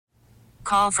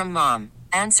Call from mom.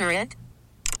 Answer it.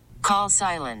 Call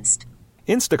silenced.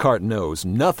 Instacart knows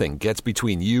nothing gets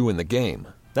between you and the game.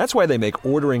 That's why they make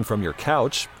ordering from your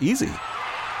couch easy.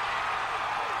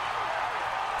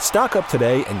 Stock up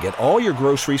today and get all your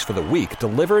groceries for the week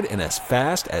delivered in as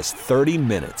fast as 30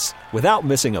 minutes without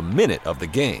missing a minute of the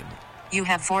game. You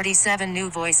have 47 new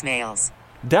voicemails.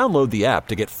 Download the app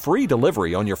to get free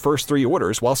delivery on your first 3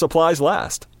 orders while supplies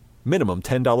last. Minimum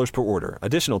 $10 per order.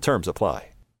 Additional terms apply.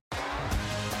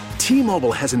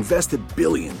 T-Mobile has invested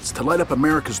billions to light up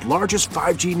America's largest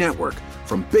 5G network,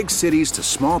 from big cities to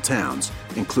small towns,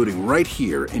 including right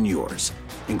here in yours.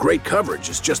 And great coverage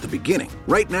is just the beginning.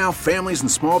 Right now, families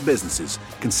and small businesses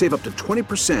can save up to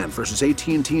 20% versus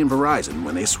AT&T and Verizon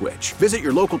when they switch. Visit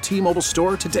your local T-Mobile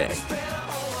store today.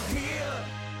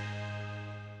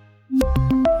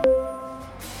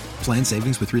 Plan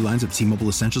savings with 3 lines of T-Mobile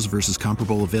Essentials versus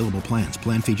comparable available plans.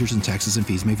 Plan features and taxes and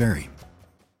fees may vary.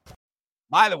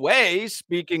 By the way,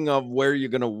 speaking of where you're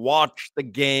going to watch the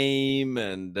game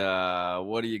and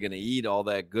what are you going to eat, all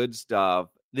that good stuff,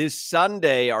 this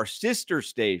Sunday, our sister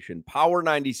station, Power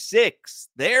 96,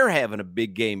 they're having a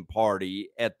big game party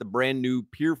at the brand new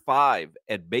Pier 5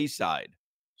 at Bayside.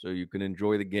 So you can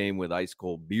enjoy the game with ice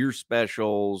cold beer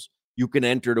specials. You can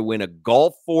enter to win a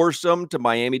golf foursome to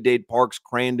Miami-Dade Park's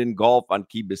Crandon Golf on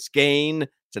Key Biscayne.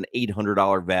 It's an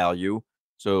 $800 value.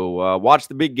 So watch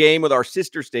the big game with our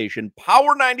sister station,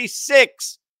 Power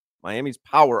 96, Miami's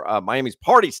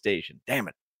party station. Damn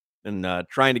it. Been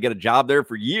trying to get a job there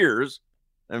for years.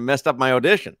 I messed up my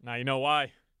audition. Now you know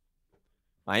why.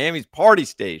 Miami's party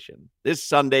station. This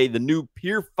Sunday, the new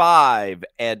Pier 5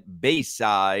 at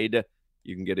Bayside.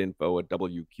 You can get info at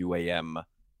WQAM.com.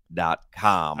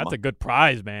 That's a good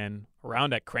prize, man.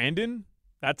 Around at Crandon,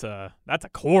 that's a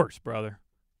course, brother.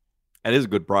 That is a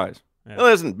good prize. Yeah.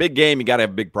 Well, listen, big game, you got to have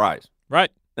a big prize.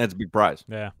 Right. That's a big prize.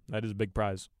 Yeah, that is a big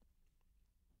prize.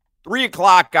 3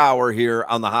 o'clock hour here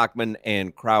on the Hochman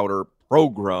and Crowder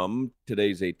program.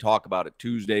 Today's a Talk About It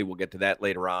Tuesday. We'll get to that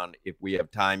later on if we have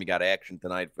time. You got action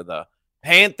tonight for the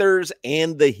Panthers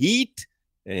and the Heat.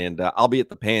 And I'll be at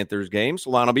the Panthers game.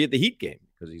 Solana will be at the Heat game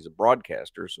because he's a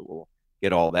broadcaster. So we'll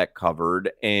get all that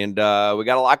covered. And we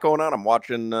got a lot going on. I'm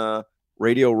watching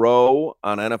Radio Row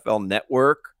on NFL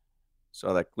Network.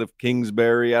 Saw that Cliff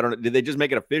Kingsbury. I don't know. Did they just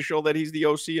make it official that he's the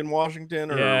OC in Washington,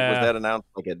 or was that announced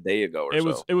like a day ago or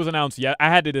so? It was announced. Yeah, I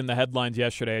had it in the headlines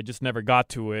yesterday. I just never got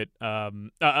to it. A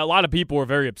lot of people were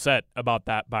very upset about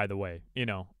that. By the way,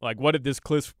 like what did this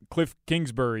Cliff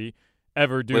Kingsbury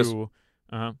ever do?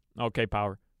 Okay,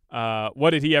 Power. What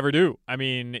did he ever do? I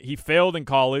mean, he failed in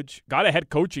college, got a head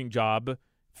coaching job,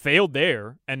 failed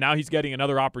there, and now he's getting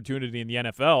another opportunity in the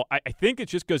NFL. I think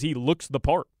it's just because he looks the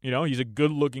part. He's a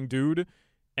good-looking dude.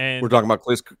 And we're talking about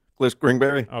Cliff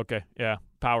Kingsbury? Okay, yeah,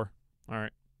 Power. All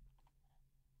right.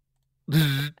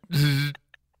 Mr.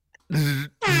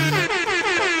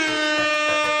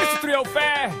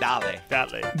 305.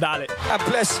 Dale. God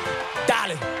bless.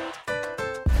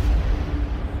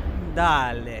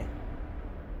 Dale.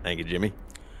 Thank you, Jimmy.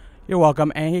 You're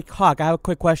welcome. And hey, Hawk, I have a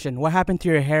quick question. What happened to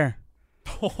your hair?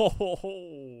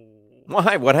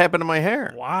 Why? What happened to my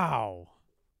hair? Wow.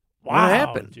 What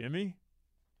happened? Jimmy?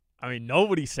 I mean,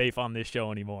 nobody's safe on this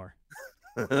show anymore.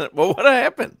 Well, what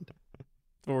happened?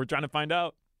 That's what we're trying to find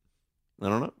out. I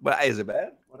don't know. But is it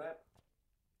bad? What happened?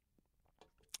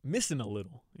 Missing a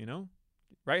little,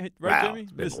 Right, wow. Jimmy?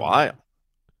 It's been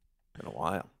a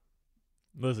while.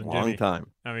 Listen, long Jimmy, time.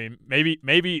 I mean,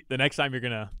 maybe the next time you're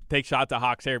going to take shots at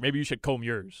Hawk's hair, maybe you should comb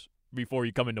yours before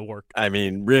you come into work. I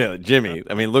mean, really, Jimmy,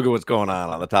 look at what's going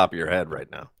on the top of your head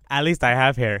right now. At least I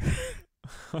have hair.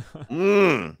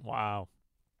 Wow.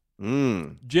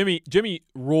 Jimmy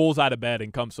rolls out of bed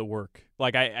and comes to work.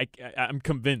 Like, I'm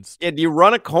convinced. Yeah, do you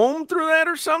run a comb through that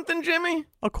or something, Jimmy?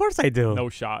 Of course I do. No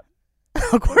shot.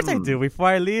 Of course I do. Before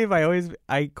I leave,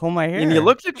 I comb my hair. And you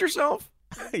looked at yourself?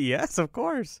 Yes, of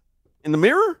course. In the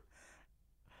mirror?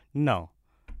 No.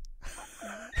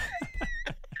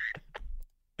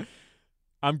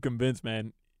 I'm convinced,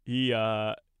 man. He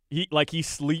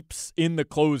sleeps in the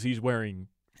clothes he's wearing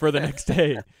for the next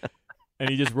day. And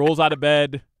he just rolls out of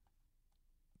bed,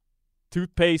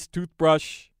 toothpaste,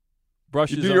 toothbrush,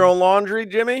 brushes. You do your own laundry,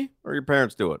 Jimmy, or your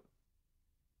parents do it?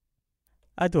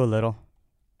 I do a little.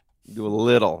 You do a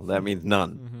little. That means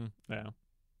none. Mm-hmm. Yeah.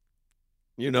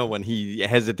 When he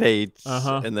hesitates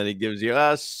and then he gives you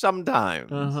sometimes.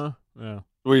 Yeah.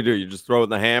 What do? You just throw it in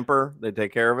the hamper? They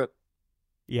take care of it?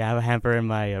 Yeah, I have a hamper in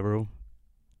my room.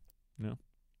 No.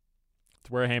 It's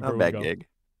where a hamper Not a would bad go. gig.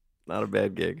 Not a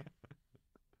bad gig.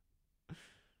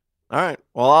 All right.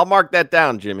 Well, I'll mark that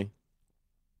down, Jimmy.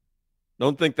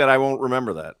 Don't think that I won't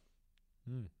remember that.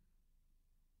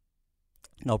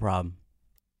 No problem.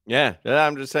 Yeah,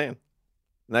 I'm just saying.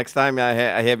 Next time I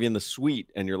have you in the suite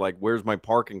and you're like, where's my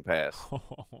parking pass?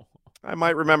 I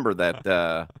might remember that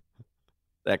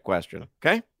that question.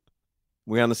 Okay?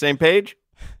 We on the same page?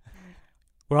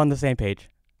 We're on the same page.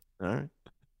 All right.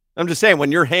 I'm just saying,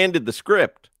 when you're handed the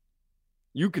script,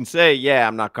 you can say, yeah,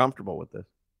 I'm not comfortable with this.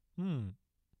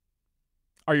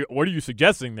 What are you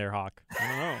suggesting there, Hawk? I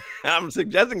don't know. I'm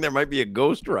suggesting there might be a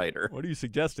ghostwriter. What are you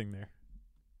suggesting there?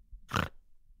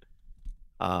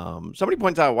 Somebody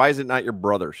points out, why is it not your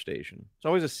brother's station? It's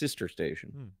always a sister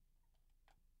station.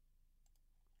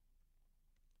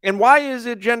 And why is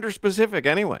it gender specific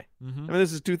anyway? I mean,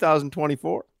 this is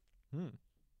 2024.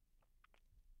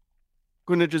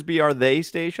 Couldn't it just be our they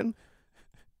station?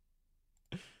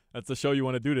 That's the show you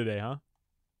want to do today, huh?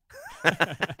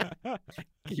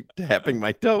 Keep tapping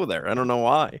my toe there. I don't know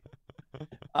why.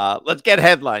 Let's get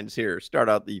headlines here. Start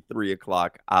out the 3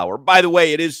 o'clock hour. By the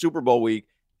way, it is Super Bowl week,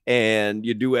 and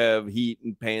you do have Heat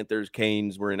and Panthers.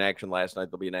 Canes were in action last night.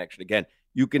 They'll be in action again.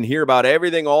 You can hear about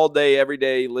everything all day, every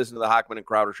day. Listen to the Hochman and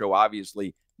Crowder Show,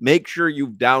 obviously. Make sure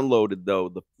you've downloaded, though,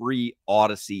 the free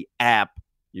Odyssey app.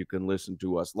 You can listen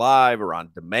to us live or on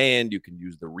demand. You can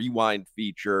use the rewind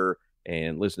feature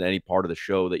and listen to any part of the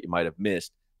show that you might have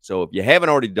missed. So if you haven't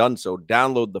already done so,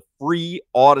 download the free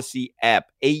Odyssey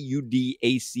app,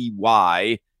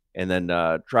 AUDACY, and then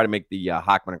try to make the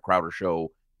Hochman and Crowder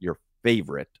Show your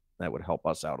favorite. That would help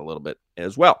us out a little bit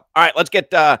as well. All right, let's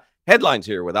get headlines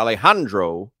here with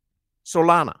Alejandro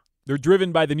Solana. They're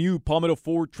driven by the new Palmetto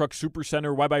Ford Truck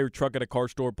Supercenter. Why buy your truck at a car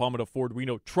store? Palmetto Ford, we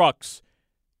know trucks.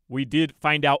 We did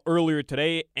find out earlier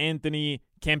today, Anthony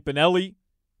Campanelli,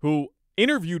 who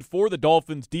interviewed for the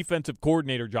Dolphins defensive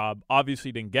coordinator job,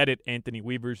 obviously didn't get it. Anthony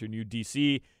Weaver's your new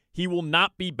DC. He will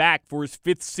not be back for his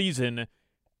 5th season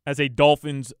as a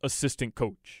Dolphins assistant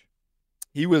coach.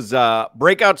 He was a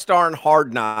breakout star in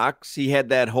Hard Knocks. He had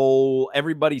that whole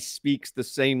everybody speaks the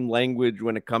same language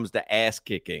when it comes to ass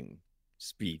kicking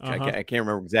speech. I can't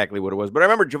remember exactly what it was, but I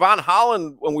remember Javon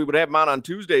Holland, when we would have him on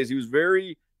Tuesdays, he was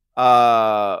very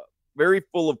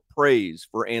full of praise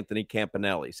for Anthony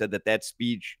Campanelli. Said that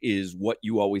speech is what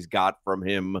you always got from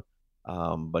him,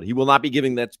 but he will not be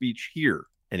giving that speech here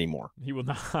anymore. He will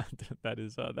not. That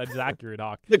is accurate,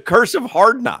 Hawk. The curse of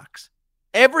Hard Knocks.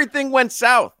 Everything went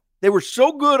south. They were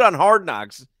so good on Hard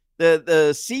Knocks.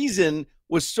 The season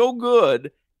was so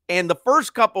good, and the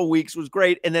first couple weeks was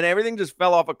great, and then everything just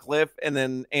fell off a cliff, and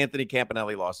then Anthony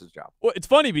Campanelli lost his job. Well, it's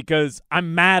funny because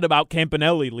I'm mad about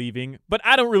Campanelli leaving, but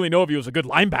I don't really know if he was a good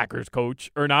linebackers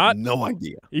coach or not. No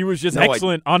idea. He was just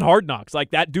excellent on Hard Knocks. Like,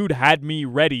 that dude had me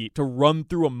ready to run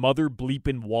through a mother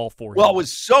bleeping wall for him. Well, it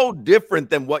was so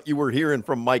different than what you were hearing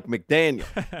from Mike McDaniel.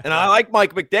 And I like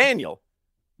Mike McDaniel,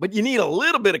 but you need a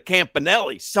little bit of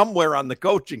Campanelli somewhere on the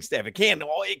coaching staff. It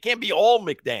can't be all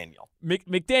McDaniel.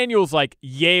 McDaniel's like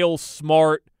Yale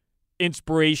smart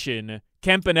inspiration.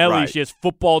 Campanelli's just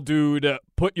football dude.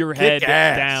 Put your head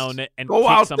down and go kick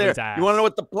out somebody's there. ass. You want to know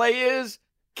what the play is?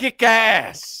 Kick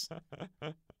ass.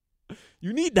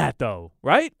 You need that though,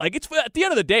 right? Like, it's at the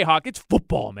end of the day, Hawk. It's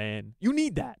football, man. You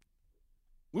need that.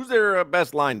 Who's their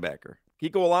best linebacker?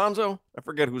 Kiko Alonso? I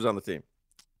forget who's on the team.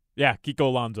 Yeah, Kiko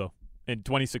Alonso in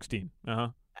 2016.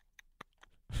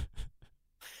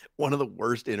 One of the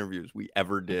worst interviews we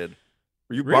ever did.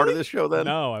 Were you part of this show then?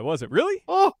 No, I wasn't. Really?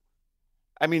 Oh,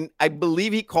 I mean, I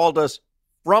believe he called us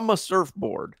from a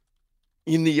surfboard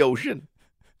in the ocean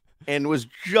and was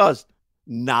just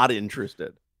not interested.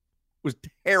 It was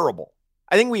terrible.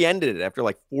 I think we ended it after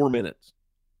like 4 minutes.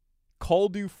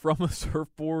 Called you from a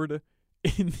surfboard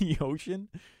in the ocean?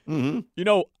 Mm-hmm. You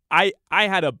know, I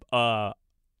had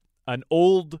an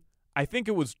old, I think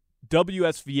it was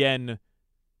WSVN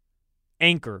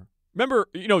anchor. Remember,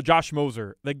 Josh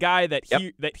Moser, the guy that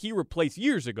he replaced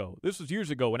years ago. This was years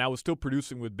ago when I was still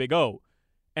producing with Big O.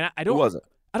 And I don't Who was it?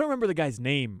 I don't remember the guy's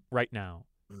name right now.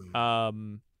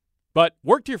 But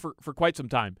worked here for quite some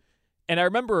time. And I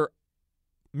remember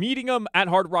meeting him at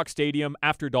Hard Rock Stadium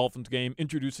after Dolphins game,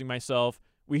 introducing myself.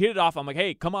 We hit it off. I'm like,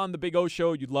 "Hey, come on the Big O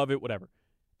show. You'd love it, whatever."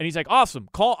 And he's like, "Awesome.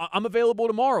 I'm available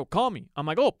tomorrow. Call me." I'm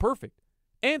like, "Oh, perfect."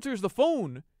 Answers the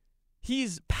phone.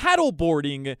 He's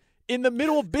paddleboarding in the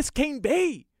middle of Biscayne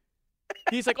Bay.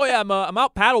 He's like, "Oh yeah, I'm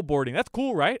out paddleboarding. That's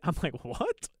cool, right?" I'm like,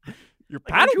 "What? You're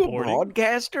paddleboarding? Aren't you a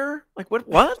broadcaster? Like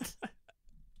what?"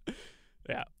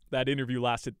 Yeah, that interview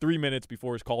lasted 3 minutes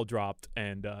before his call dropped,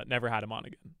 and never had him on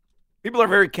again. People are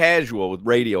very casual with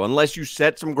radio unless you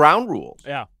set some ground rules.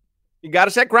 Yeah. You got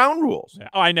to set ground rules. Yeah.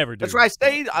 Oh, I never do. That's why I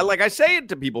say it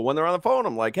to people when they're on the phone.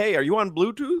 I'm like, "Hey, are you on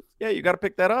Bluetooth? Yeah, you got to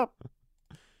pick that up.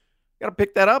 Got to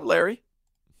pick that up, Larry."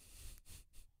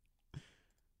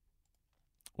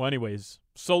 Well, anyways,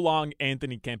 so long,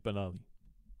 Anthony Campanelli.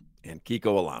 And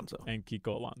Kiko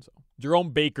Alonso. Jerome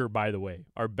Baker, by the way,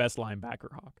 our best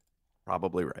linebacker, Hawk.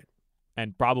 Probably right.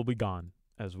 And probably gone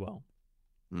as well.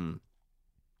 Hmm.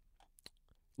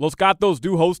 Los Gatos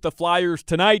do host the Flyers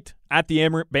tonight at the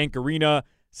Amerant Bank Arena,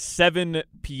 7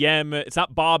 p.m. It's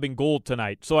not Bob and Gold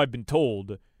tonight, so I've been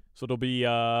told. So it'll be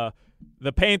the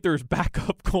Panthers'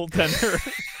 backup goaltender,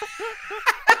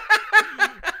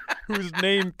 whose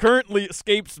name currently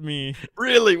escapes me.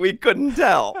 Really, we couldn't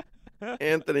tell.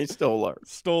 Anthony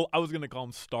Stolars. I was going to call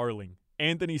him Starling.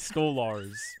 Anthony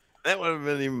Stolars. That would have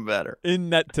been even better. In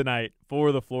net tonight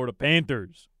for the Florida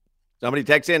Panthers. Somebody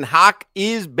texts in, Hawk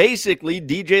is basically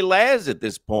DJ Laz at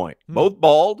this point. Both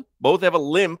bald, both have a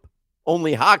limp.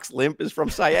 Only Hawk's limp is from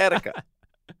sciatica.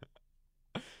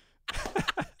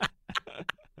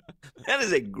 That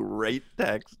is a great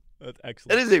text. That's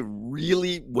excellent. That is a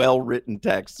really well-written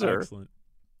text, sir. Excellent.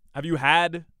 Have you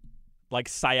had, like,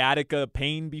 sciatica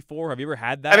pain before? Have you ever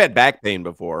had that? I've had back pain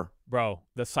before. Bro,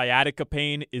 the sciatica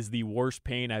pain is the worst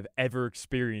pain I've ever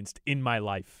experienced in my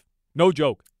life. No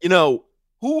joke. You know,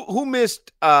 who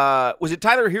missed, was it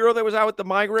Tyler Hero that was out with the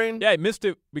migraine? Yeah, I missed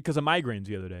it because of migraines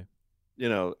the other day. You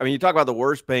know, I mean, you talk about the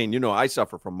worst pain. You know, I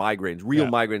suffer from migraines, real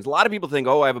migraines. A lot of people think,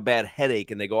 oh, I have a bad headache,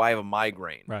 and they go, I have a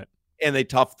migraine. Right. And they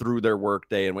tough through their work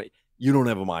day, and you don't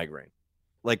have a migraine.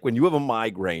 Like, when you have a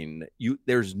migraine,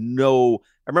 there's no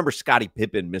 – I remember Scottie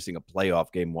Pippen missing a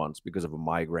playoff game once because of a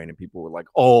migraine, and people were like,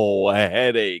 oh, a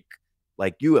headache.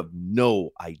 Like, you have no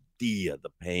idea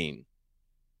the pain.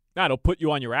 Nah, it'll put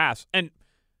you on your ass. And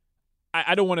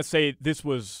I don't want to say this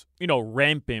was,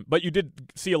 rampant, but you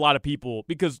did see a lot of people,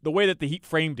 because the way that the Heat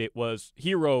framed it was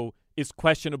Hero is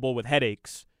questionable with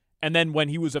headaches. And then when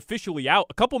he was officially out,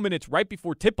 a couple minutes right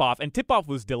before tip-off, and tip-off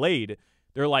was delayed,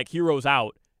 they're like, Hero's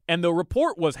out. And the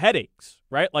report was headaches,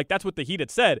 right? Like, that's what the Heat had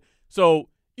said. So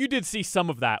you did see some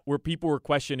of that where people were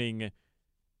questioning,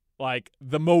 like,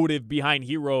 the motive behind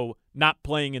Hero not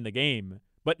playing in the game.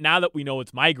 But now that we know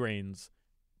it's migraines,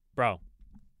 bro,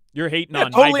 you're hating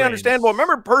on totally migraines. Understandable.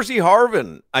 Remember Percy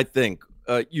Harvin, I think,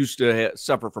 used to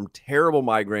suffer from terrible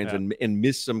migraines and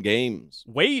miss some games.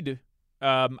 Wade,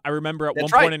 I remember at one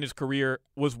point in his career,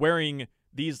 was wearing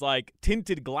these, like,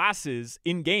 tinted glasses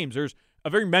in games. There's a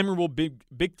very memorable big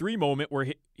three moment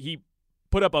where he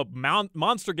put up a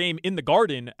monster game in the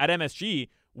Garden at MSG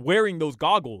wearing those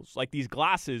goggles, like these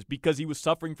glasses, because he was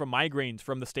suffering from migraines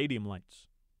from the stadium lights.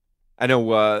 I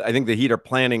know. I think the Heat are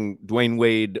planning Dwayne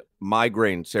Wade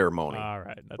migraine ceremony. All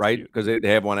right. That's right? cute. Because they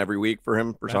have one every week for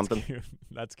him or That's something. Cute.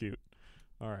 That's cute.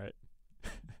 All right.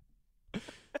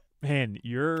 Man,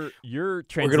 you're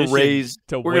transition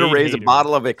we're gonna raise a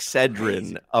bottle of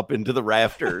Excedrin up into the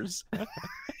rafters.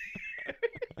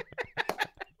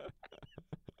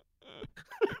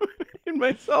 Made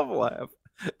myself laugh.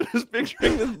 Just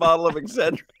picturing this bottle of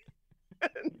Excedrin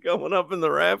going up in the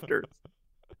rafters.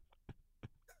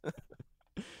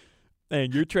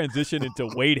 And your transition into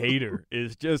Wade hater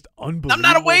is just unbelievable. I'm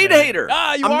not a Wade hater. You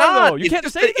I'm are, not. though. You can't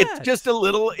say that. It's just a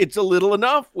little. It's a little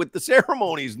enough with the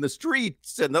ceremonies and the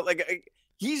streets and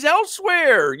he's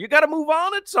elsewhere. You got to move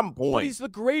on at some point. But he's the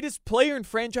greatest player in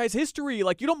franchise history.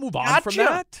 Like, you don't move on from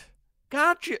that.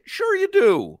 Gotcha. Sure you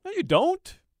do. No, you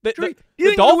don't. The Dolphins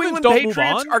New England don't Patriots move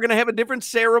on. are going to have a different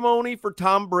ceremony for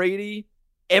Tom Brady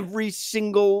every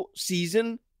single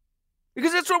season?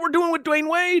 Because that's what we're doing with Dwayne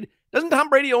Wade. Doesn't Tom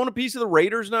Brady own a piece of the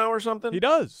Raiders now or something? He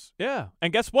does, yeah.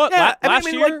 And guess what? Yeah,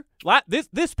 last year,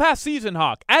 this past season,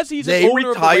 Hawk, as he's an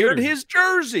owner of the retired Raiders, his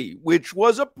jersey, which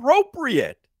was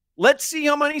appropriate. Let's see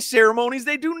how many ceremonies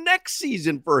they do next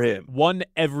season for him. One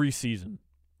every season.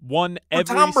 One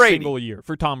every single year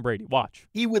for Tom Brady. Watch.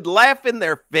 He would laugh in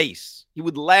their face.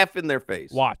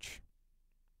 Watch.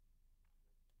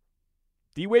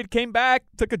 D-Wade came back,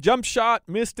 took a jump shot,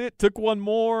 missed it, took one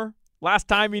more. Last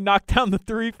time he knocked down the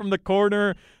three from the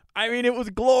corner. I mean, it was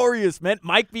glorious, man.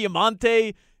 Mike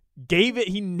Viamonte gave it.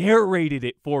 He narrated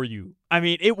it for you. I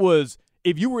mean, it was,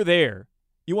 if you were there,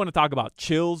 you want to talk about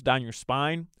chills down your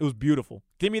spine. It was beautiful.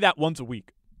 Give me that once a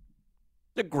week.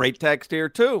 It's a great text here,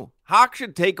 too. Hawk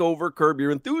should take over Curb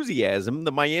Your Enthusiasm.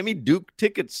 The Miami Duke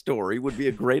ticket story would be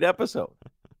a great episode.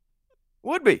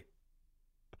 Would be.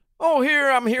 Oh,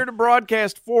 I'm here to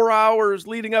broadcast 4 hours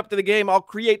leading up to the game. I'll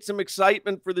create some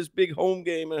excitement for this big home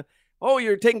game.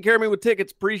 You're taking care of me with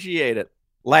tickets. Appreciate it.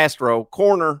 Last row,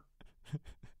 corner.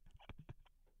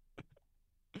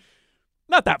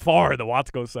 Not that far, the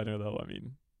Watsco Center, though. I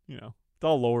mean, it's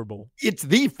all lower bowl. It's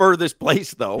the furthest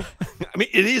place, though. I mean,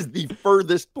 it is the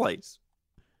furthest place.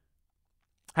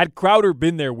 Had Crowder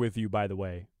been there with you, by the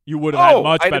way, you would have had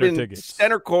much better tickets.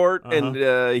 Center court, and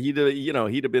he'd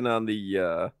have been on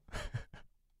the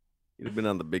He'd have been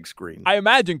on the big screen. I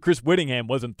imagine Chris Whittingham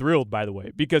wasn't thrilled, by the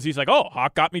way, because he's like, "Oh,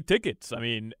 Hawk got me tickets." I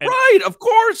mean, right, of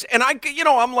course. And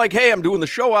I'm like, "Hey, I'm doing the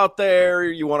show out there.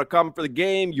 You want to come for the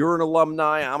game? You're an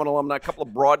alumni. I'm an alumni. A couple of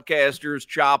broadcasters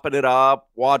chopping it up,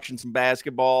 watching some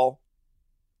basketball.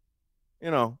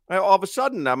 All of a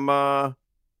sudden, I'm on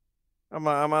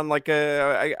like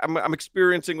I'm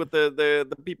experiencing with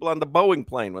the people on the Boeing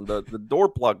plane when the door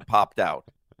plug popped out.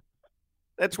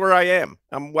 That's where I am.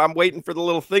 I'm waiting for the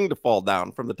little thing to fall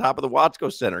down from the top of the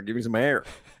Watsco Center. Give me some air.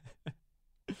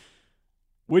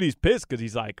 Witty's pissed because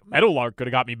he's like, Meadowlark could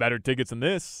have got me better tickets than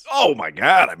this. Oh my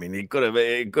God! I mean, he could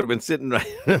have been sitting right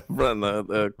in front of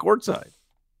the court side.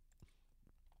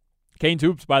 Canes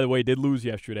Hoops, by the way, did lose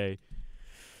yesterday.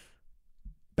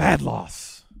 Bad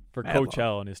loss for Coach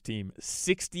L and his team,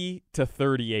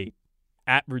 60-38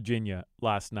 at Virginia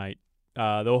last night.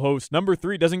 They'll host number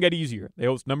 3. Doesn't get easier. They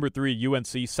host number 3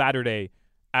 UNC Saturday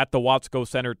at the Watsco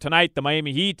Center. Tonight, the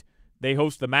Miami Heat, they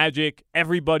host the Magic.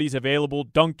 Everybody's available.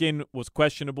 Duncan was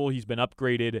questionable. He's been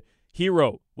upgraded.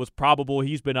 Hero was probable.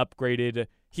 He's been upgraded.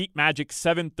 Heat Magic,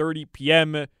 7:30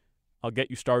 p.m. I'll get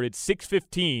you started.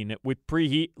 6:15 with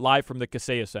preheat live from the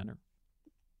Kaseya Center.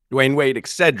 Dwayne Wade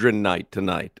Excedrin night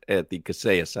tonight at the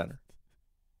Kaseya Center.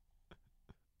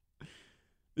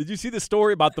 Did you see the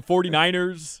story about the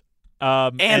 49ers?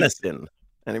 Anison.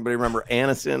 Anybody remember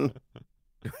Anison?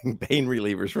 Doing pain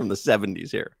relievers from the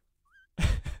 70s here.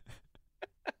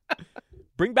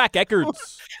 Bring back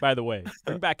Eckerds, by the way.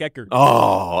 Bring back Eckerds.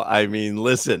 Oh, I mean,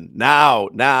 listen. Now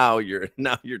you're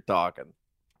talking.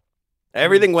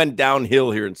 Everything went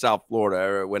downhill here in South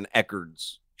Florida when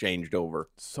Eckerds changed over.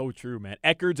 So true, man.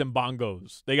 Eckerds and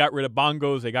bongos. They got rid of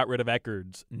bongos. They got rid of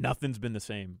Eckerds. Nothing's been the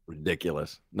same.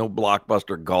 Ridiculous. No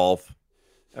blockbuster golf.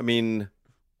 I mean, this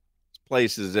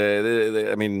place is,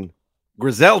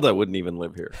 Griselda wouldn't even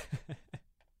live here.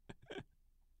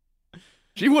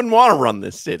 She wouldn't want to run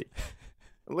this city.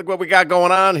 Look what we got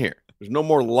going on here. There's no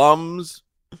more Lums.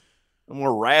 No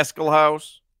more Rascal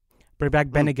House. Bring back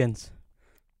Bennigan's.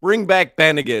 Bring back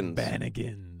Bennigan's.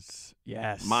 Bennigan's.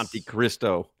 Yes. Monte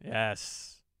Cristo.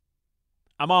 Yes.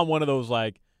 I'm on one of those,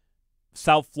 like,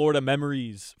 South Florida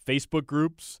Memories Facebook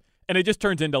groups, and it just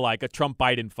turns into, like, a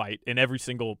Trump-Biden fight in every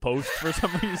single post for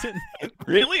some reason.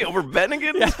 Really? Over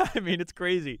Bennigan's? Yeah, I mean, it's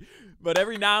crazy. But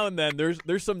every now and then,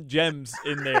 there's some gems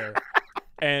in there.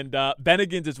 And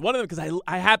Bennigan's is one of them because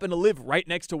I happen to live right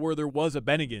next to where there was a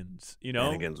Bennigan's,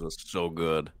 Bennigan's was so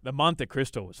good. The Monte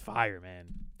Cristo was fire, man.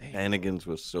 Damn. Bennigan's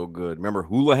was so good. Remember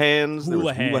Houlihan's? There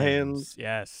was Houlihan's.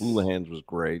 Yes. Houlihan's was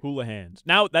great. Houlihan's.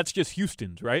 Now, that's just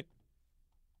Houston's, right?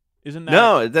 Isn't that?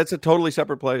 No, that's a totally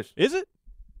separate place. Is it?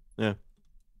 Yeah.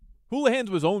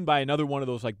 Houlihan's was owned by another one of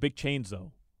those, like, big chains,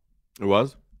 though. It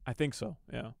was? I think so,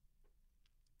 yeah.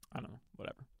 I don't know.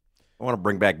 Whatever. I want to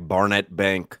bring back Barnett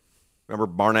Bank. Remember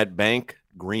Barnett Bank?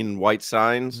 Green and white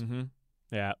signs? Mm-hmm.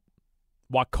 Yeah.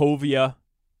 Wachovia.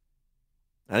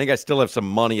 I think I still have some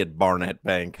money at Barnett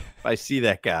Bank. If I see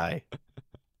that guy.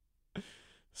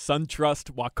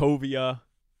 SunTrust, Wachovia.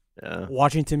 Yeah.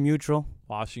 Washington Mutual.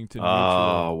 Washington Mutual. Mutual.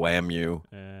 Oh, WAMU.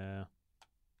 Yeah.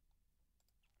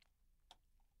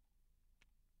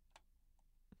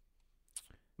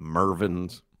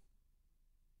 Mervin's.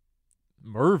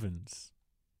 Mervin's?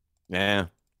 Yeah.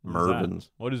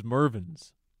 Mervin's. What is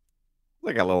Mervin's?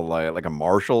 Like a little like a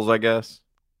Marshall's, I guess.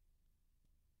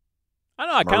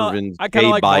 I don't know. I kind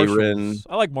of like Byron. Marshalls.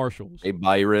 I like Marshalls. A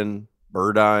Byron.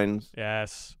 Burdines.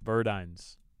 Yes,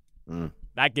 Burdines. Mm.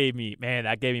 That gave me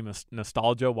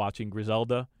nostalgia watching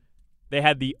Griselda. They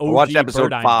had the OG I watched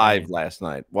episode Burdine 5 band. last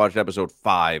night. Watched episode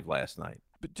 5 last night.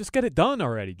 But just get it done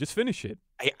already. Just finish it.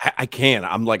 I can't.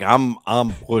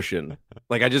 I'm pushing.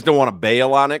 Like I just don't want to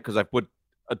bail on it because I put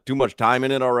too much time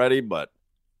in it already. But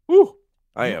whew,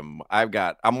 I'm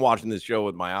watching this show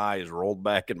with my eyes rolled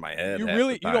back in my head. You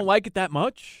don't like it that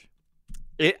much?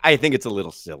 I think it's a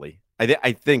little silly.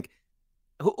 I think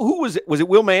who was it? Was it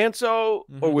Will Manso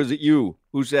or was it you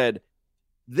who said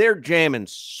they're jamming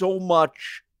so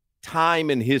much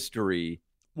time in history?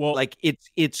 Well, like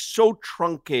it's so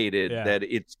truncated that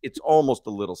it's almost a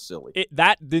little silly. It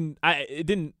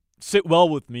didn't sit well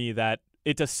with me that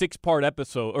it's a 6-part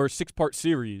episode or 6-part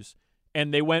series,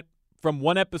 and they went from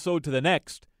one episode to the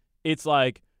next. It's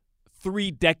like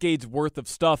 3 decades worth of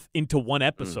stuff into one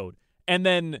episode. And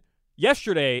then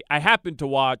yesterday, I happened to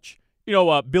watch.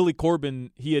 Billy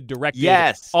Corben. He had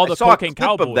directed all the Cocaine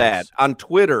Cowboys. Of that on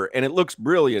Twitter, and it looks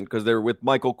brilliant because they're with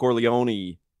Michael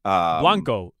Corleone.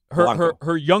 Blanco,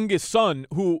 her youngest son,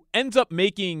 who ends up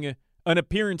making an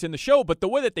appearance in the show, but the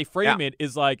way that they frame it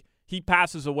is like he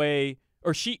passes away,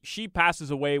 or she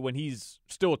passes away when he's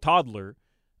still a toddler.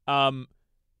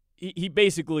 he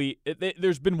basically,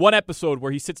 there's been one episode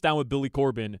where he sits down with Billy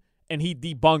Corben and he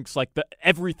debunks like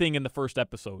everything in the first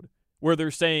episode, where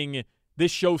they're saying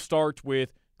this show starts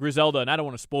with Griselda, and I don't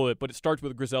want to spoil it, but it starts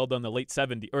with Griselda in the late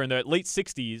 70s or in the late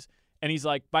 60s, and he's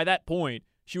like, by that point,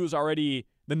 she was already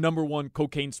the number one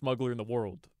cocaine smuggler in the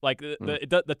world. Like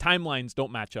the timelines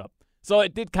don't match up, so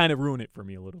it did kind of ruin it for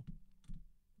me a little.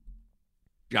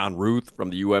 John Ruth from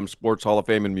the Sports Hall of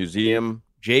Fame and Museum.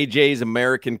 JJ's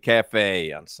American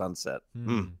Cafe on Sunset.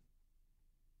 Must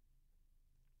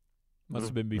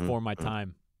have been before my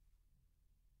time.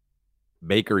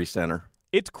 Bakery Center.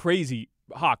 It's crazy.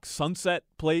 Hawk, Sunset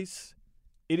Place,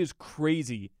 it is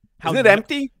crazy. Isn't it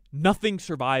empty? Nothing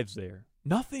survives there.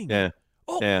 Nothing. Yeah.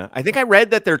 Oh. Yeah. I think I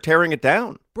read that they're tearing it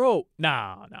down. Bro,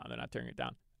 no, they're not tearing it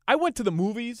down. I went to the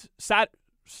movies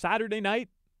Saturday night,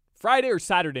 Friday or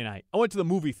Saturday night. I went to the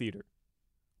movie theater.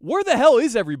 Where the hell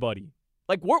is everybody?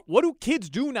 Like, what do kids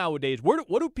do nowadays? What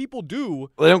do people do?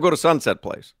 Well, they don't go to Sunset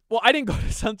Place. Well, I didn't go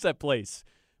to Sunset Place.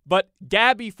 But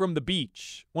Gabby from The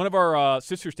Beach, one of our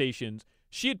sister stations,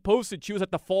 she had posted she was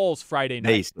at the Falls Friday night.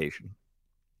 Bay Station.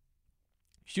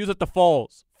 She was at the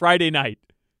Falls Friday night.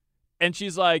 And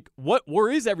she's like, where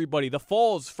is everybody? The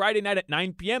Falls, Friday night at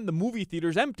 9 p.m., the movie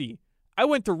theater's empty. I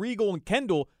went to Regal and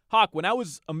Kendall. Hawk, when I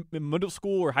was in middle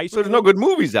school or high school. There's no good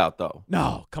movies out, though.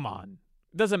 No, come on.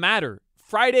 It doesn't matter.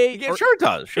 Friday. Yeah, sure it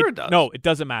does. Sure it does. No, it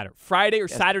doesn't matter. Friday or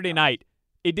Saturday night,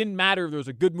 it didn't matter if there was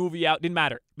a good movie out. It didn't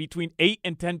matter. Between 8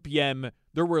 and 10 p.m.,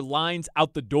 there were lines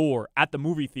out the door at the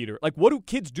movie theater. Like, what do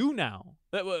kids do now?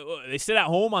 They sit at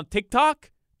home on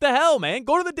TikTok? The hell, man?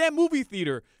 Go to the damn movie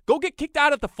theater. Go get kicked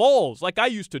out at the Falls like I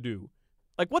used to do.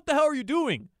 Like, what the hell are you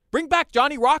doing? Bring back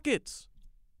Johnny Rockets.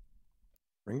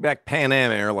 Bring back Pan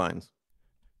Am Airlines.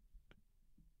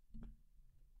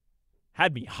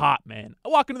 Had me hot, man. I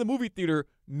walk into the movie theater,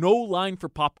 no line for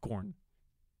popcorn.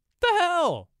 What the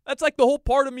hell? That's like the whole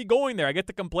part of me going there. I get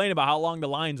to complain about how long the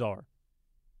lines are.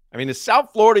 I mean, is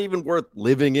South Florida even worth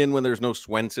living in when there's no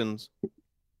Swensons?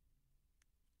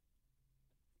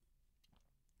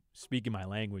 Speaking my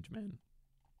language, man.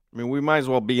 I mean, we might as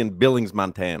well be in Billings,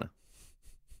 Montana.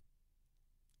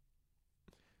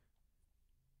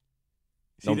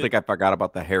 Don't think I forgot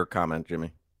about the hair comment,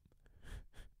 Jimmy.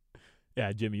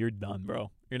 Yeah, Jimmy, you're done,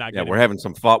 bro. You're not. Yeah, we're having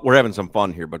some fun. We're having some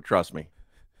fun here, but trust me,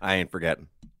 I ain't forgetting.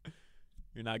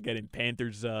 You're not getting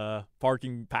Panthers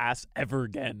parking pass ever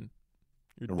again.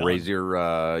 Raise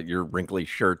your wrinkly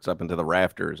shirts up into the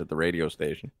rafters at the radio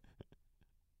station.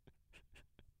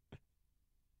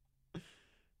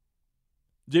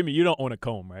 Jimmy, you don't own a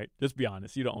comb, right? Just be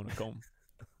honest. You don't own a comb.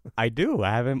 I do.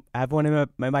 I have one in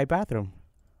my bathroom.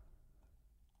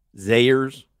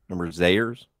 Zayers. Remember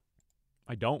Zayers?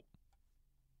 I don't.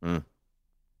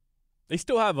 They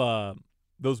still have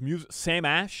those Sam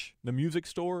Ash, the music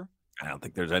store. I don't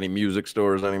think there's any music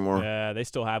stores anymore. Yeah, they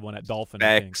still have one at Dolphin.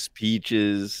 Beck's,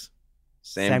 Peaches,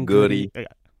 Sam Goody.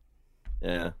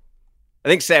 Yeah. I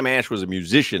think Sam Ash was a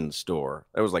musician's store.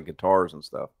 That was like guitars and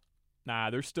stuff. Nah,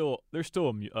 there's still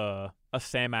a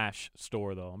Sam Ash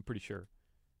store though. I'm pretty sure.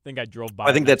 I think I drove by.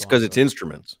 I think that's because it's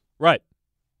instruments. Right.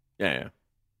 Yeah.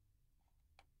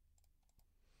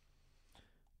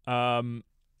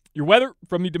 Your weather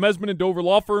from the Demesman and Dover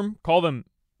Law Firm. Call them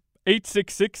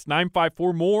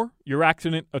 866-954-MORE.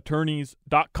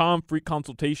 YourAccidentAttorneys.com. Free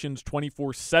consultations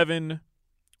 24/7.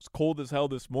 It's cold as hell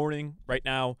this morning. Right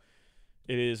now,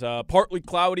 it is partly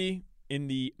cloudy in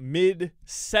the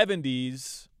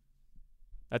mid-70s.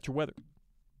 That's your weather.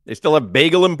 They still have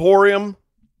Bagel Emporium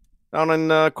down in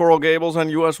Coral Gables on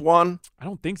US 1. I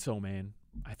don't think so, man.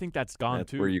 I think that's gone,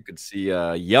 that's too. Where you could see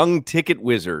Young Ticket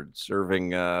Wizard serving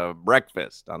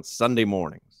breakfast on Sunday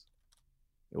mornings.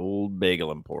 The old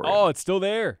Bagel Emporium. Oh, it's still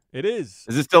there. It is.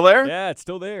 Is it still there? Yeah, it's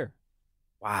still there.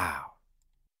 Wow.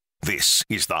 This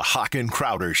is the Hoch and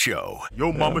Crowder Show.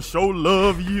 Yo, mama sure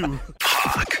love you.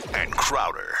 Hoch and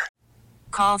Crowder.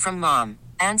 Call from mom.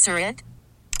 Answer it.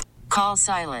 Call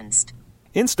silenced.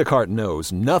 Instacart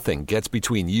knows nothing gets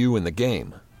between you and the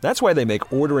game. That's why they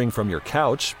make ordering from your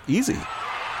couch easy.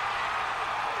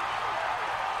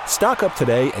 Stock up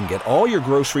today and get all your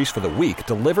groceries for the week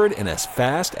delivered in as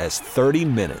fast as 30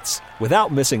 minutes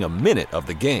without missing a minute of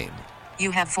the game.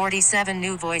 You have 47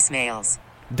 new voicemails.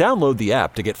 Download the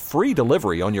app to get free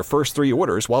delivery on your first 3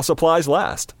 orders while supplies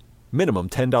last. Minimum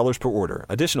 $10 per order.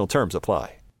 Additional terms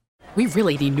apply. We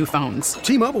really need new phones.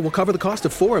 T-Mobile will cover the cost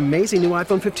of 4 amazing new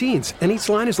iPhone 15s, and each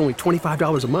line is only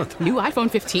 $25 a month. New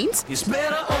iPhone 15s? It's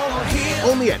better over here.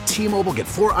 Only at T-Mobile, get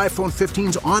 4 iPhone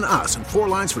 15s on us and 4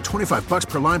 lines for $25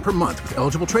 per line per month with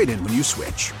eligible trade-in when you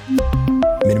switch.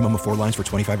 Minimum of 4 lines for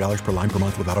 $25 per line per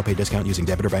month with autopay discount using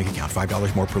debit or bank account.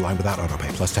 $5 more per line without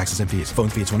autopay, plus taxes and fees. Phone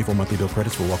fee at 24 monthly bill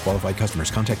credits for well-qualified customers.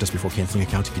 Contact us before canceling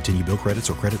account to continue bill credits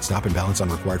or credit stop and balance on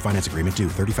required finance agreement due.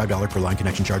 $35 per line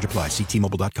connection charge applies. See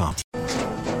T-Mobile.com.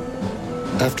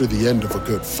 After the end of a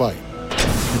good fight,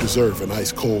 you deserve an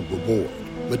ice-cold reward.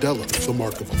 Modelo is the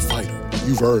mark of a fighter.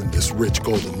 You've earned this rich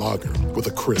golden lager with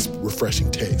a crisp,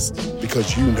 refreshing taste.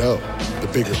 Because you know, the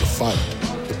bigger the fight,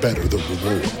 the better the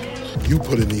reward. You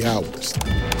put in the hours,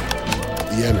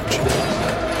 the energy,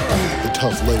 the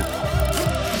tough labor.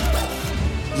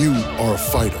 You are a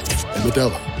fighter, and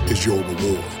Modelo is your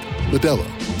reward. Modelo,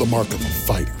 the mark of a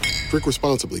fighter. Drink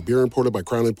responsibly. Beer imported by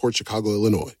Crown Imports, Chicago,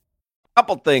 Illinois.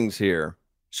 Couple things here.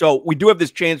 So we do have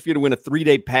this chance for you to win a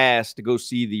 3-day pass to go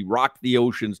see the Rock the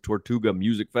Oceans Tortuga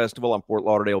Music Festival on Fort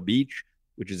Lauderdale Beach,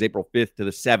 which is April 5th to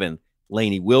the 7th.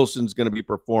 Lainey Wilson's going to be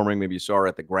performing. Maybe you saw her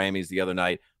at the Grammys the other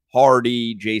night.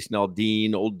 Hardy, Jason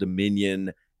Aldean, Old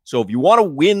Dominion. So if you want to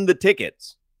win the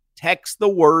tickets, text the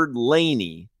word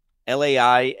Lainey,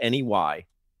 Lainey.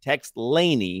 Text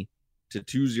Lainey to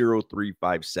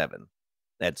 20357.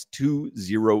 That's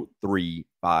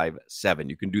 20357.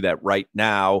 You can do that right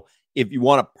now. If you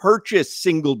want to purchase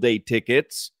single-day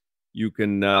tickets, you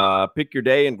can pick your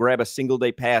day and grab a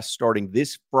single-day pass starting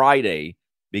this Friday,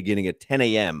 beginning at 10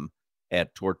 a.m.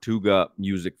 at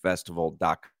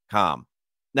TortugaMusicFestival.com.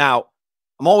 Now,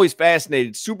 I'm always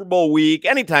fascinated, Super Bowl week,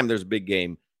 anytime there's a big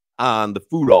game, on the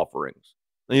food offerings.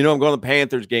 And I'm going to the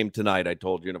Panthers game tonight, I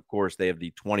told you, and of course, they have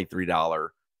the $23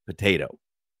 potato.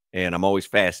 And I'm always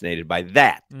fascinated by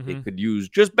that. It could use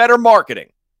just better marketing.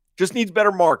 Just needs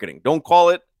better marketing. Don't call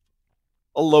it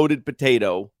a loaded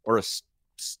potato or a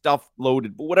stuffed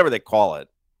loaded, whatever they call it.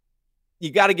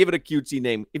 You got to give it a cutesy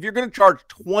name. If you're going to charge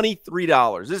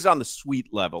 $23, this is on the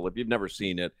sweet level. If you've never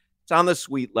seen it, it's on the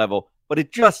sweet level, but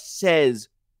it just says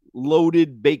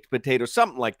loaded baked potato,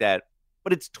 something like that.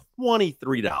 But it's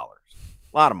 $23. A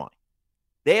lot of money.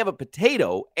 They have a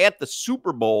potato at the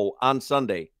Super Bowl on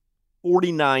Sunday,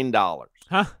 $49.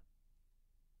 Huh?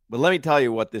 But let me tell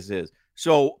you what this is.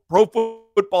 So Pro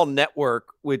Football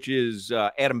Network, which is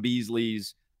Adam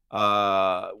Beasley's,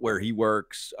 where he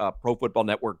works,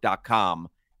 ProFootballNetwork.com,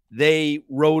 they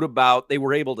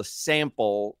were able to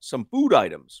sample some food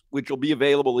items, which will be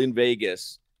available in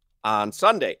Vegas on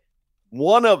Sunday.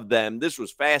 One of them, this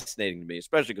was fascinating to me,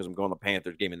 especially because I'm going to the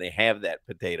Panthers game and they have that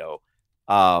potato.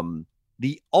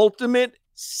 The ultimate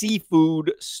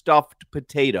seafood stuffed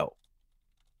potato.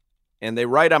 And they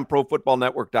write on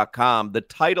ProFootballNetwork.com, the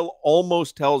title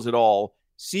almost tells it all.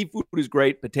 Seafood is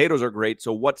great. Potatoes are great.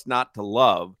 So what's not to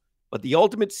love? But the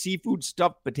ultimate seafood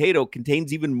stuffed potato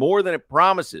contains even more than it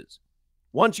promises.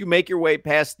 Once you make your way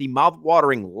past the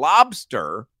mouth-watering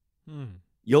lobster,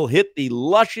 you'll hit the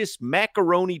luscious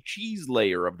macaroni cheese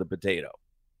layer of the potato.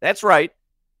 That's right.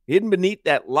 Hidden beneath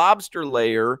that lobster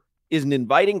layer is an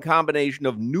inviting combination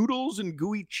of noodles and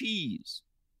gooey cheese.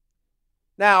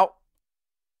 Now,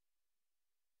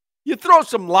 you throw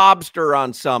some lobster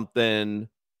on something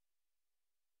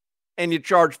and you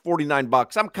charge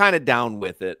 $49. I'm kind of down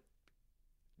with it.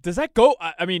 Does that go?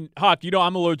 I mean, Hawk,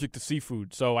 I'm allergic to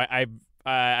seafood, so I've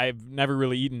never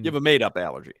really eaten. You have a made-up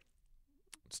allergy.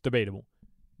 It's debatable.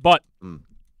 But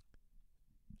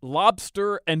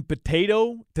lobster and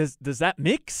potato, does that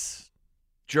mix?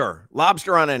 Sure.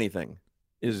 Lobster on anything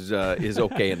is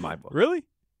okay in my book. Really?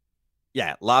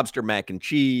 Yeah, lobster mac and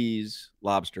cheese,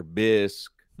 lobster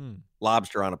bisque.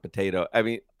 Lobster on a potato. I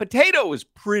mean, potato is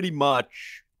pretty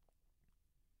much,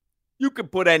 you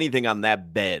could put anything on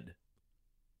that bed.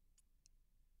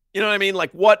 You know what I mean?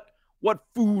 Like what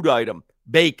food item?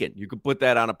 Bacon. You could put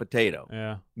that on a potato.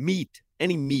 Yeah. Meat.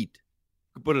 Any meat.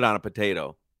 You could put it on a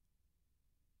potato.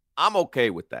 I'm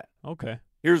okay with that. Okay.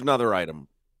 Here's another item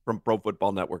from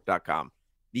ProFootballNetwork.com.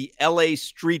 The LA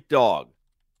Street Dog.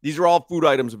 These are all food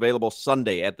items available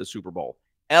Sunday at the Super Bowl.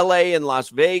 LA and Las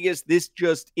Vegas, this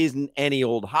just isn't any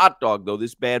old hot dog, though.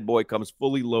 This bad boy comes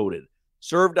fully loaded.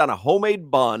 Served on a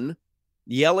homemade bun,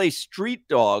 the LA Street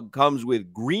Dog comes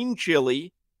with green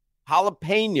chili,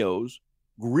 jalapenos,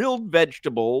 grilled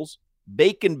vegetables,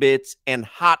 bacon bits, and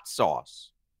hot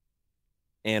sauce.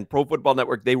 And Pro Football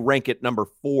Network, they rank it number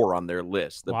 4 on their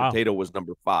list. The potato was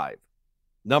number 5.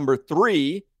 Number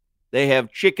 3, they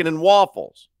have chicken and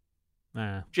waffles.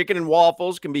 Chicken and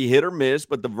waffles can be hit or miss,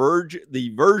 but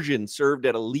the version served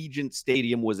at Allegiant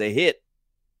Stadium was a hit.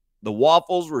 The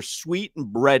waffles were sweet and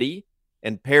bready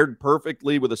and paired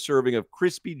perfectly with a serving of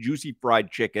crispy, juicy fried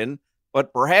chicken.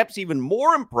 But perhaps even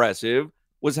more impressive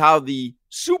was how the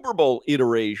Super Bowl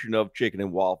iteration of chicken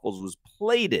and waffles was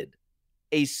plated.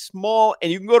 A small,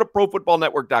 and you can go to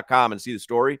ProFootballNetwork.com and see the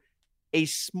story. a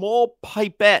small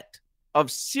pipette of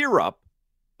syrup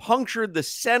punctured the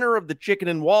center of the chicken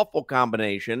and waffle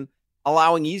combination,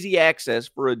 allowing easy access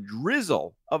for a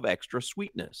drizzle of extra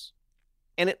sweetness.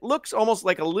 And it looks almost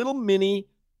like a little mini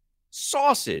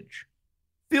sausage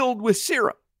filled with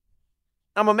syrup.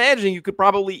 I'm imagining you could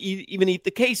probably even eat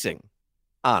the casing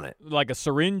on it. Like a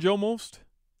syringe almost?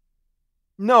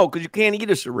 No, because you can't eat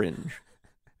a syringe.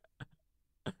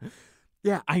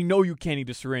 Yeah, I know you can't eat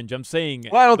a syringe. I'm saying.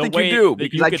 Well, I don't think you do,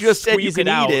 because I just said you can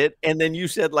eat it, and then you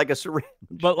said like a syringe.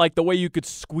 But like the way you could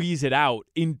squeeze it out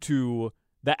into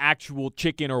the actual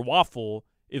chicken or waffle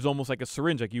is almost like a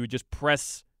syringe. Like you would just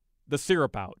press the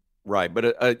syrup out. Right,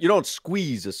 but you don't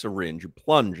squeeze a syringe. You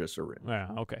plunge a syringe. Yeah,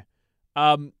 okay.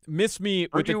 Miss me.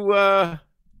 Aren't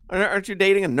you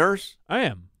dating a nurse? I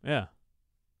am, yeah.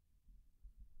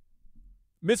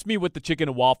 Miss me with the chicken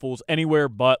and waffles anywhere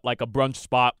but like a brunch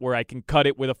spot where I can cut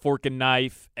it with a fork and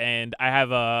knife, and I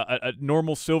have a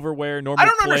normal silverware, normal I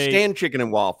don't plate. understand chicken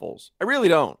and waffles. I really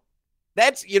don't.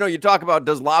 That's, you talk about,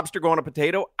 does lobster go on a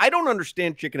potato? I don't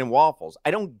understand chicken and waffles. I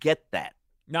don't get that.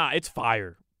 Nah, it's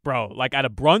fire, bro. Like at a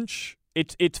brunch,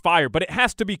 it's fire, but it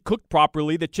has to be cooked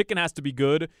properly. The chicken has to be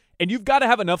good, and you've got to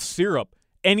have enough syrup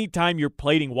anytime you're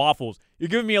plating waffles. You're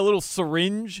giving me a little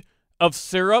syringe of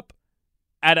syrup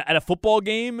at a football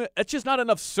game? That's just not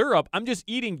enough syrup. I'm just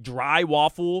eating dry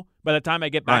waffle by the time I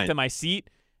get back to my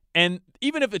seat. And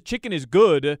even if the chicken is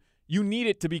good, you need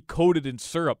it to be coated in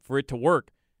syrup for it to work.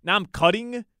 Now I'm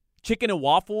cutting chicken and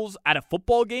waffles at a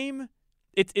football game?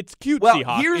 It's cutesy, well,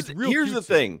 Hawk. Here's the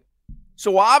thing.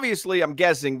 So obviously, I'm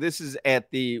guessing this is at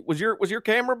the was your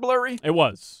camera blurry? It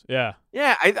was, yeah.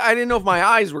 Yeah, I didn't know if my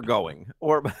eyes were going,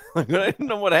 or I didn't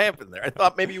know what happened there. I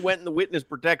thought maybe you went in the witness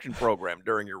protection program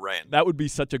during your rant. That would be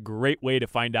such a great way to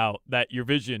find out that your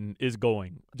vision is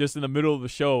going. Just in the middle of the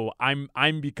show, I'm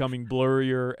becoming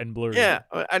blurrier and blurrier. Yeah,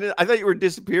 I thought you were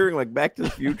disappearing like Back to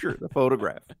the Future, the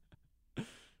photograph.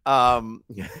 Yeah,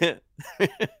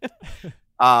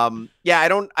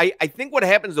 I think what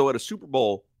happens though at a Super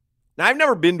Bowl. Now, I've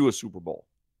never been to a Super Bowl.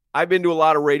 I've been to a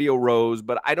lot of Radio Rows,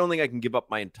 but I don't think I can give up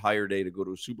my entire day to go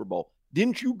to a Super Bowl.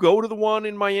 Didn't you go to the one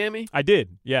in Miami? I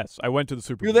did, yes. I went to the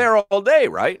Super Bowl. You're there all day,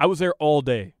 right? I was there all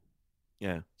day.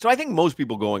 Yeah. So I think most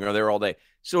people going are there all day.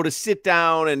 So to sit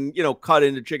down and, cut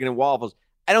into chicken and waffles,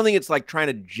 I don't think it's like trying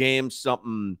to jam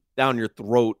something down your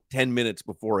throat 10 minutes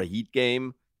before a Heat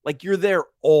game. Like, you're there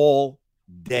all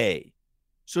day.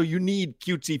 So you need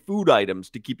cutesy food items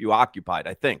to keep you occupied,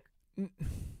 I think.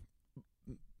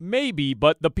 Maybe,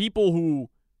 but the people who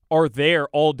are there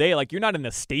all day, like, you're not in the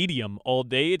stadium all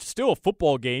day. It's still a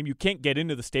football game. You can't get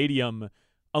into the stadium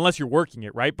unless you're working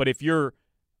it, right? But if you're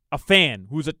a fan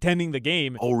who's attending the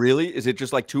game. Oh, really? Is it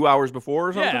just like 2 hours before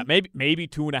or something? Yeah, maybe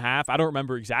 2.5. I don't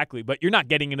remember exactly. But you're not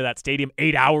getting into that stadium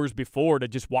 8 hours before to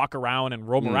just walk around and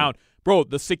roam around. Bro,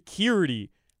 the security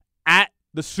at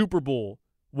the Super Bowl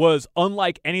was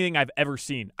unlike anything I've ever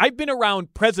seen. I've been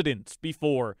around presidents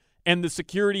before, and the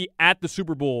security at the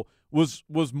Super Bowl was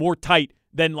more tight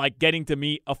than like getting to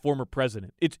meet a former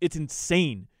president. It's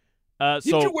insane. Did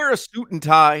you wear a suit and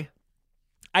tie?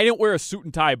 I didn't wear a suit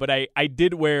and tie, but I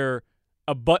did wear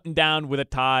a button down with a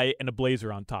tie and a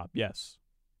blazer on top. Yes.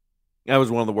 That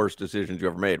was one of the worst decisions you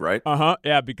ever made, right? Uh-huh.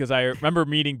 Yeah, because I remember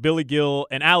meeting Billy Gill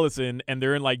and Allison, and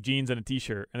they're in like jeans and a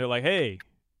t-shirt, and they're like, "Hey."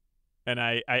 And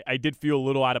I did feel a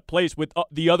little out of place with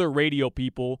the other radio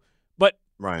people. But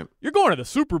right, you're going to the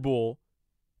Super Bowl.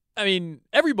 I mean,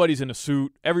 everybody's in a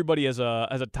suit. Everybody has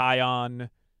a tie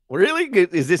on. Really?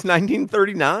 Is this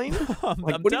 1939?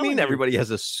 What do you mean everybody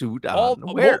has a suit on?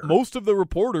 Where? Most of the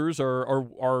reporters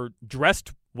are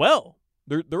dressed well.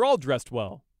 They're all dressed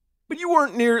well. But you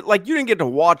weren't near, like, you didn't get to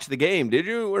watch the game, did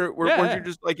you? Weren't you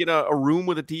just like in a room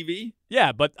with a TV?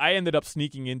 Yeah, but I ended up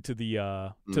sneaking into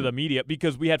the to the media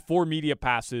because we had 4 media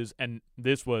passes, and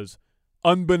this was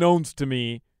unbeknownst to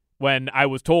me when I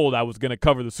was told I was going to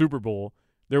cover the Super Bowl.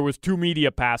 There was 2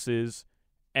 media passes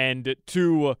and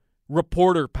 2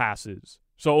 reporter passes.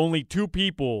 So only 2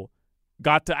 people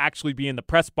got to actually be in the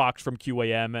press box from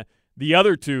QAM. The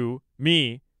other 2,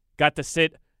 me, got to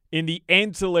sit in the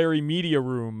ancillary media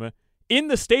room in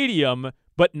the stadium,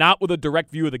 but not with a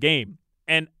direct view of the game.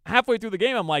 And halfway through the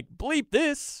game, I'm like, bleep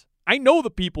this. I know the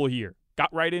people here.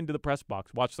 Got right into the press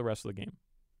box. Watched the rest of the game.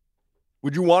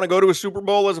 Would you want to go to a Super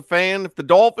Bowl as a fan? If the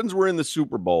Dolphins were in the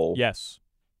Super Bowl. Yes.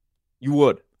 You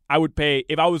would? I would pay,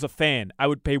 if I was a fan, I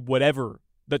would pay whatever.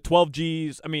 The 12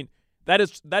 G's. I mean, that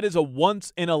is a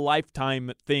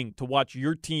once-in-a-lifetime thing to watch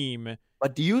your team.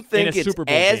 But do you think it's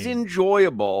as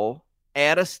enjoyable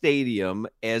at a stadium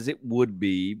as it would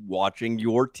be watching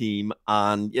your team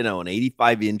on, an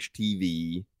 85-inch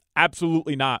TV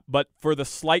Absolutely not. But for the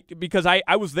slight, because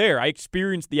I was there, I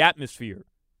experienced the atmosphere.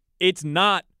 It's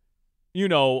not,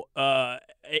 AFC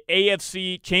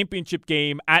championship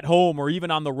game at home or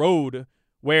even on the road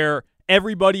where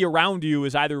everybody around you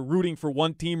is either rooting for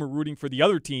one team or rooting for the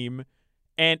other team.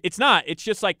 And it's not. It's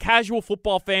just like casual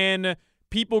football fan.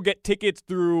 People get tickets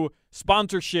through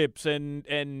sponsorships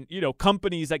and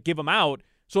companies that give them out.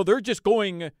 So they're just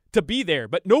going to be there.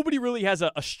 But nobody really has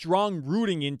a strong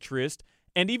rooting interest.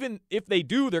 And even if they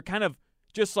do, they're kind of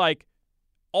just like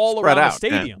all spread around out, the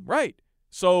stadium. Yeah. Right.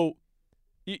 So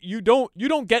you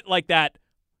don't get like that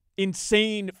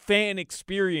insane fan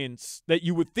experience that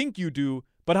you would think you do.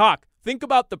 But Hawk, think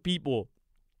about the people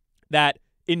that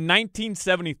in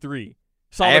 1973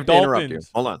 saw the Dolphins. To interrupt you.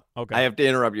 Hold on. Okay. I have to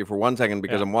interrupt you for 1 second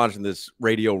because I'm watching this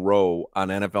Radio Row on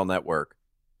NFL Network,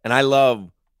 and I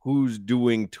love who's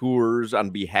doing tours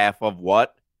on behalf of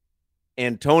what.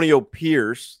 Antonio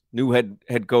Pierce, new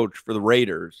head coach for the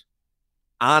Raiders,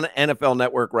 on NFL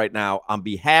Network right now on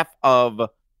behalf of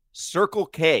Circle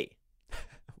K.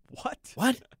 What?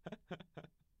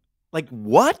 Like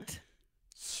what?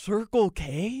 Circle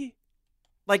K?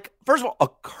 Like, first of all, a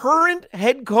current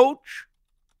head coach?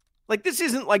 Like, this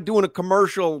isn't like doing a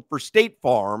commercial for State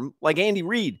Farm like Andy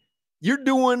Reid. You're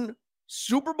doing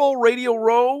Super Bowl Radio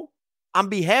Row on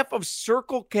behalf of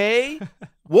Circle K?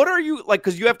 What are you like?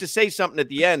 Because you have to say something at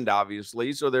the end,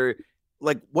 obviously. So they're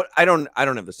like, what? I don't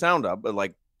have the sound up, but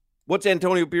like, what's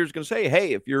Antonio Pierce going to say?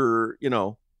 Hey, if you're,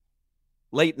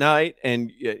 late night and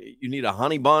you need a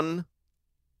honey bun,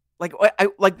 like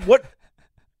what?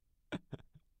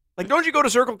 Like, don't you go to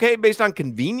Circle K based on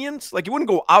convenience? Like, you wouldn't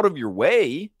go out of your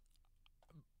way.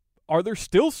 Are there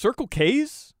still Circle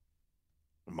Ks?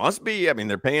 Must be. I mean,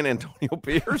 they're paying Antonio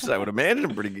Pierce, I would imagine,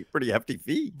 a pretty hefty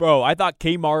fee. Bro, I thought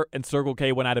Kmart and Circle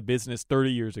K went out of business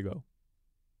 30 years ago.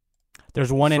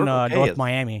 There's one in North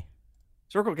Miami.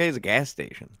 Circle K is a gas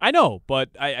station. I know, but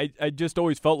I just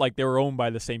always felt like they were owned by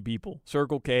the same people.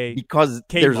 Circle K. Because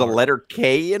Kmart. There's a letter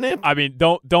K in it? I mean,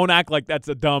 don't act like that's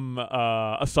a dumb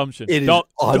assumption. It is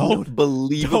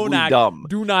unbelievably dumb.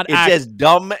 Do not it's act. It's as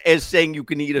dumb as saying you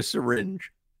can eat a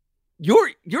syringe.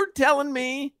 You're telling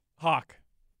me, Hawk,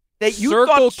 that you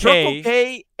thought Circle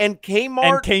K and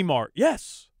Kmart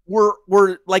yes,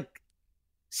 were like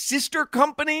sister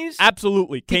companies?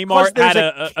 Absolutely. Kmart had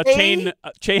a chain.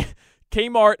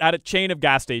 Kmart had a chain of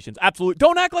gas stations. Absolutely.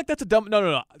 Don't act like that's a dumb.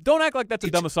 No. Don't act like that's a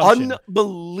dumb assumption.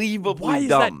 Unbelievably Why is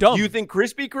dumb. that dumb? Do you think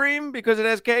Krispy Kreme, because it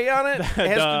has K on it, has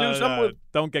to do something with?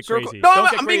 Don't get Circle? crazy. No,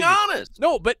 Don't get I'm crazy. being honest.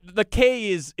 No, but the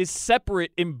K is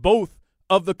separate in both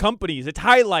of the companies. It's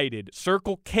highlighted.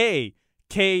 Circle K,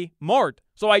 Kmart.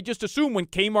 So I just assume when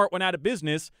Kmart went out of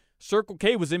business, Circle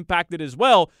K was impacted as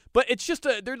well. But it's just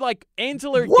they're like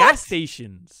ancillary gas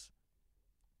stations.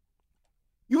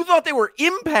 You thought they were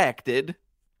impacted?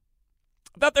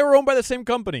 I thought they were owned by the same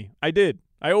company. I did.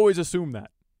 I always assumed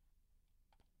that.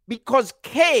 Because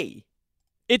K.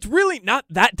 It's really not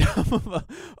that dumb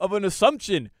of an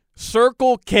assumption.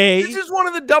 Circle K. This is one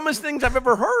of the dumbest things I've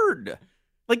ever heard.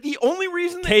 Like, the only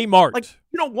reason Kmart. Like,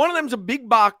 one of them's a big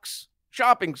box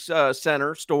shopping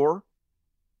center store.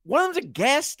 One of them's a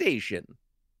gas station.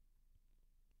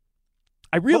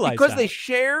 I realize because that. they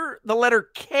share the letter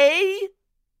K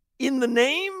in the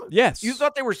name? Yes. You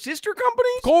thought they were sister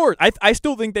companies? Of course. I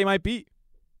still think they might be.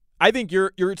 I think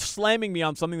you're slamming me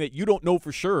on something that you don't know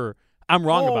for sure I'm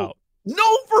wrong about.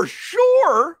 No, for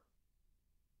sure.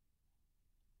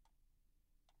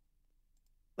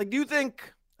 Like, do you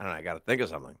think... I don't know, I got to think of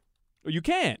something. You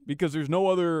can't, because there's no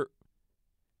other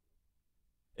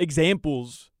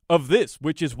examples of this,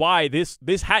 which is why this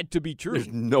had to be true. There's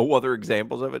no other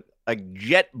examples of it. Like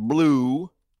JetBlue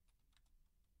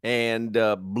and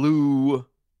Blue.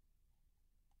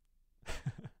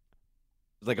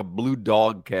 It's like a Blue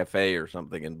Dog Cafe or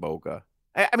something in Boca.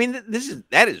 I mean,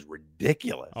 that is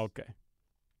ridiculous. Okay.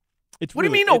 What do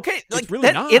you mean? Okay, like it's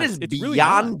really not. It is it's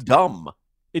beyond really dumb.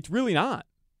 It's really not.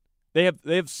 They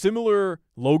have similar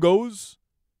logos.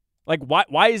 Like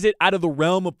why is it out of the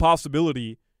realm of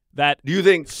possibility that do you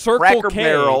think Circle Cracker K,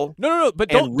 Barrel no,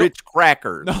 but and Ritz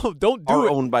Crackers don't do are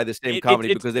it. owned by the same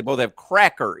company because they both have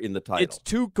cracker in the title? It's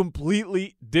two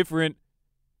completely different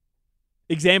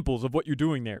examples of what you're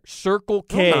doing there. Circle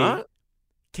K,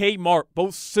 Kmart,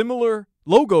 both similar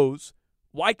logos.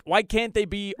 Why can't they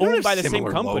be owned by the same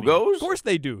company? Logos? Of course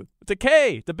they do. It's a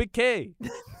K. It's a big K.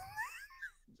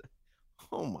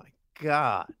 Oh my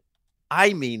God.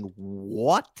 I mean,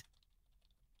 what?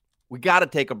 We got to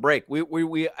take a break.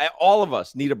 We all of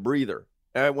us need a breather.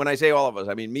 When I say all of us,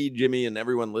 I mean me, Jimmy, and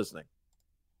everyone listening.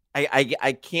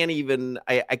 I can't even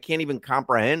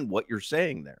comprehend what you're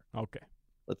saying there. Okay.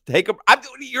 Let's take a.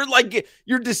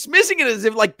 You're dismissing it as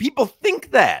if like people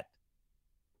think that.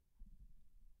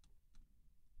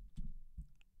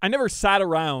 I never sat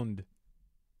around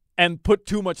and put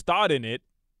too much thought in it,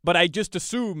 but I just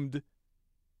assumed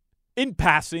in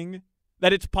passing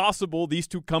that it's possible these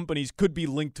two companies could be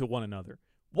linked to one another.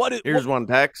 Here's one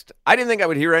text. I didn't think I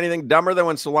would hear anything dumber than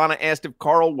when Solana asked if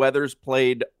Carl Weathers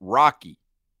played Rocky.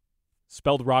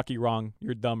 Spelled Rocky wrong.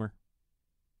 You're dumber.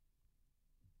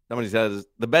 Somebody says,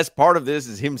 the best part of this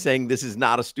is him saying this is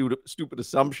not a stupid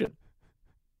assumption.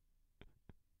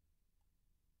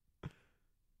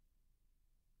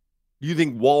 Do you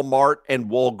think Walmart and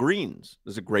Walgreens,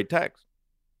 this is a great text,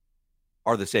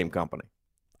 are the same company?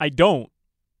 I don't,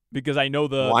 because I know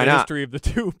the history of the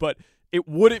two, but it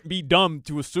wouldn't be dumb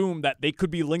to assume that they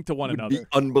could be linked to one another. Be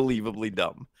unbelievably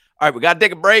dumb. All right, we got to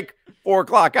take a break. 4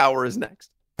 o'clock hour is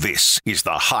next. This is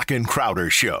the Hoch and Crowder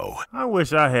Show. I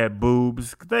wish I had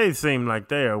boobs. They seem like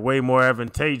they are way more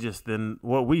advantageous than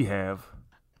what we have.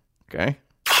 Okay.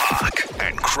 Hoch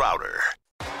and Crowder.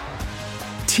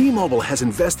 T-Mobile has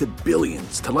invested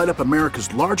billions to light up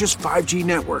America's largest 5G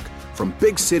network, from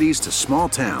big cities to small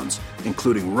towns,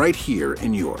 including right here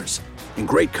in yours. And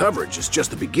great coverage is just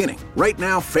the beginning. Right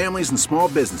now, families and small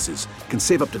businesses can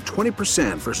save up to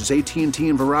 20% versus AT&T and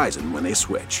Verizon when they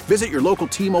switch. Visit your local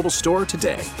T-Mobile store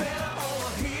today.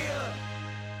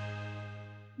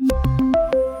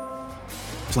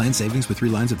 Plan savings with 3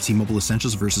 lines of T-Mobile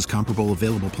Essentials versus comparable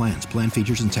available plans. Plan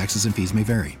features and taxes and fees may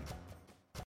vary.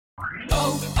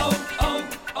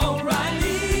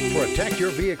 Protect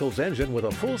your vehicle's engine with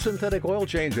a full synthetic oil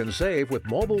change and save with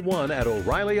Mobile One at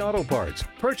O'Reilly Auto Parts.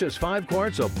 Purchase 5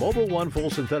 quarts of Mobile One full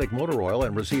synthetic motor oil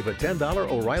and receive a $10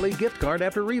 O'Reilly gift card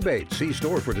after rebate. See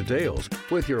store for details.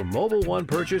 With your Mobile One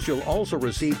purchase, you'll also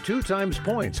receive 2 times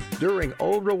points during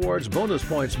O Rewards Bonus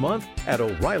Points Month at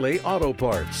O'Reilly Auto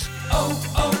Parts.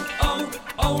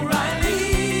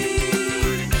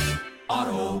 O'Reilly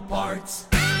Auto Parts.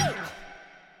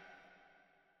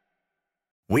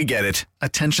 We get it.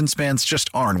 Attention spans just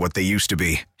aren't what they used to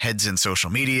be. Heads in social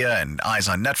media and eyes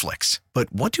on Netflix.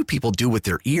 But what do people do with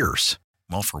their ears?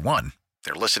 Well, for one,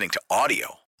 they're listening to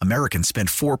audio. Americans spend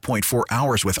 4.4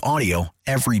 hours with audio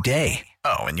every day.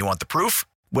 Oh, and you want the proof?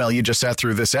 Well, you just sat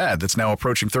through this ad that's now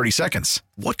approaching 30 seconds.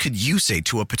 What could you say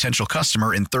to a potential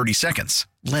customer in 30 seconds?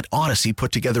 Let Odyssey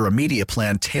put together a media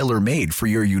plan tailor-made for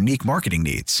your unique marketing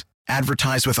needs.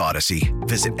 Advertise with Odyssey.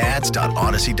 Visit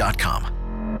ads.odyssey.com.